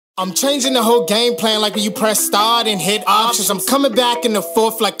I'm changing the whole game plan like when you press start and hit options. I'm coming back in the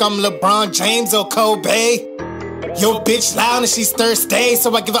fourth like I'm Lebron James or Kobe. Yo bitch loud and she's thirsty,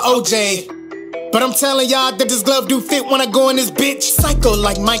 so I give her OJ. But I'm telling y'all that this glove do fit when I go in this bitch. Psycho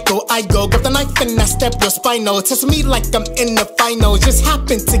like Michael, I go grab the knife and I step your spinal. Test me like I'm in the final. Just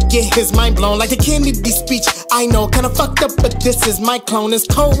happened to get his mind blown like the Kennedy speech. I know, kinda fucked up, but this is my clone. It's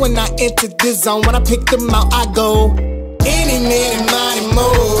cold when I enter this zone. When I pick them out, I go Eeny, meeny, miny,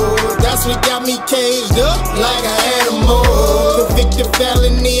 that's what got me caged up like an animal. Convicted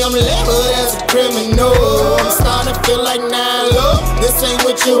felony, I'm labeled as a criminal. I'm starting to feel like Nilo. This ain't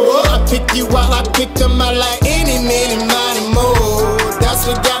what you want. I pick you out, I pick them out like Eeny, meeny, miny, that's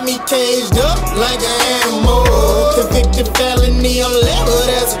what got me caged up like an animal. Convicted felony, I'm labeled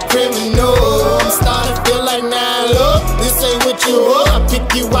as a criminal. I'm starting to feel like Nilo. This ain't what you want. I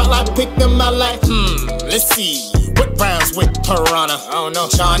pick you out, I pick them out like let's see. What rounds with Piranha? I don't know.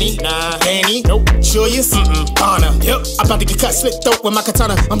 Johnny? Nah. Danny? Nope. Julius? Bonner. Yep. I'm about to get cut slit throat with my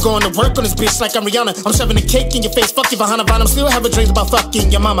katana. I'm going to work on this bitch like I'm Rihanna. I'm shoving a cake in your face. Fuck you behind a vine. I'm still having dreams about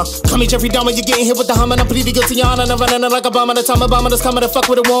fucking your mama. Call me Jeffrey Dahmer. You getting hit with the hammer. I'm pleading guilty, your honor. I'm running like a bomber. The time a bomber that's coming to fuck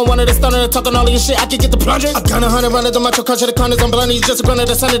with a one. One of the stunner. Talking all of your shit. I can get the plunger. I got 100 running the macho culture. The corners. I'm blunted. You just a grunt of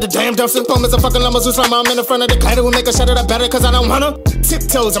the son of the damn dumpster. Bombers are fucking llamas who slime. I'm in the front of the clatter. Who make a shot at a better cause I don't wanna.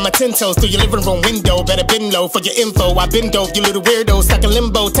 Tiptoes on my 10 toes through your living room window. Better bend low for your info. I been dope. You little weirdo, stuck in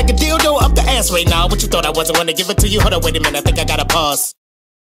limbo. Take a dildo up the ass right now. What you thought I wasn't gonna give it to you? Hold on, wait a minute, I think I gotta pause.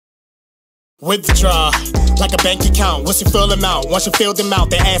 Withdraw, like a bank account. Once you fill them out, once you fill them out,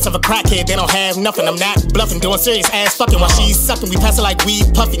 the ass of a crackhead, they don't have nothing. I'm not bluffing, doing serious ass fucking while she's sucking. We pass it like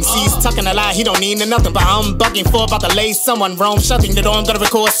weed puffing. She's tucking a lie, he don't need nothing. But I'm bugging for about to lay someone wrong. Shutting the door, I'm gonna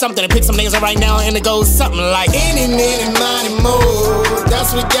record something and pick some names right now, and it goes something like Eeny, meeny, miny,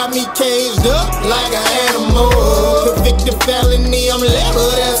 that's what got me caged up like an animal. Convicted felony, I'm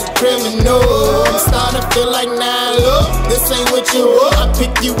labeled as a criminal. I'm starting to feel like Nilo. This ain't what you want. I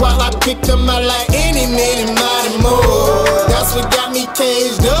pick you out, I pick them out like Eeny, meeny, miny, that's what got me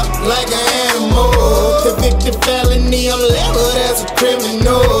caged up like an animal. Convicted felony, I'm labeled as a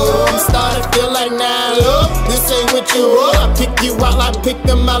criminal. I'm starting to feel like Nilo. This ain't what you want. I pick you out, I pick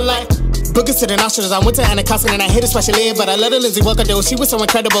them out like boogers to the nostrils. I went to Anacostia and I hit a special ed, but I let her Lindsay Walker do. She was so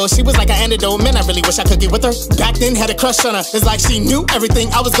incredible, she was like an antidote. Man, I really wish I could get with her. Back then, had a crush on her. It's like she knew everything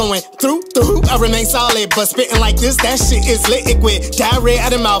I was going through. I remain solid, but spitting like this, that shit is liquid. Diarrhea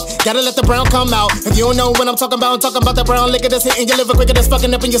out of mouth, gotta let the brown come out. If you don't know what I'm talking about the brown liquor that's hitting your liver quicker, that's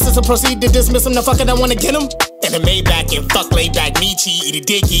fucking up in your system. Proceed to dismiss him, the fucker that wanna get him. And the Maybach and fuck laid back Nietzsche, eat a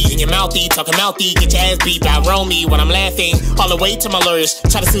dicky in your mouthy, talking mouthy, get your ass beat by Romy when I'm laughing. All the way to my lawyers,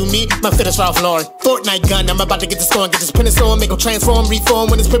 try to sue me, my fit is Ralph Lauren. Fortnite gun, I'm about to get the score and get this penis on, make them transform, reform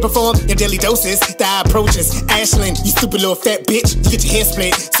when it's paper form. Your daily doses, the approaches. Ashlyn, you stupid little fat bitch, you get your hair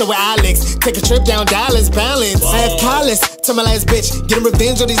split. So with Alex, take a trip down Dallas, balance. I have Collis to my last bitch, get him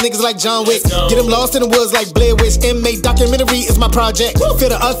revenge on these niggas like John Wick. Get him lost in the woods like Blair Witch. Inmate documentary is my project.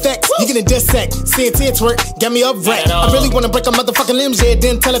 Feel the effects, you getting dissect. Seeing tears twerk, got me up right. I really wanna break a motherfucking limbs, yeah,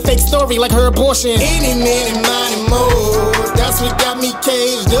 then tell a fake story like her abortion. Eeny, meeny, miny, that's what got me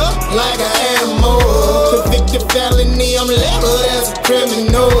caged up like an animal. Convicted felony, I'm labeled as a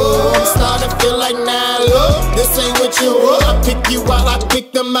criminal. I'm starting to feel like Nilo. This ain't what you want. I pick you out, I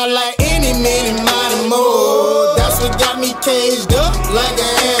pick them out like Eeny, meeny, miny, that's what got me caged up like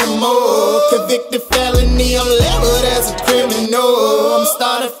an animal. Convicted felony, I'm labeled as a criminal. I'm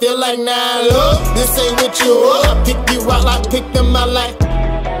starting to feel like Nilo. This ain't what you want. I pick you out, I pick them out like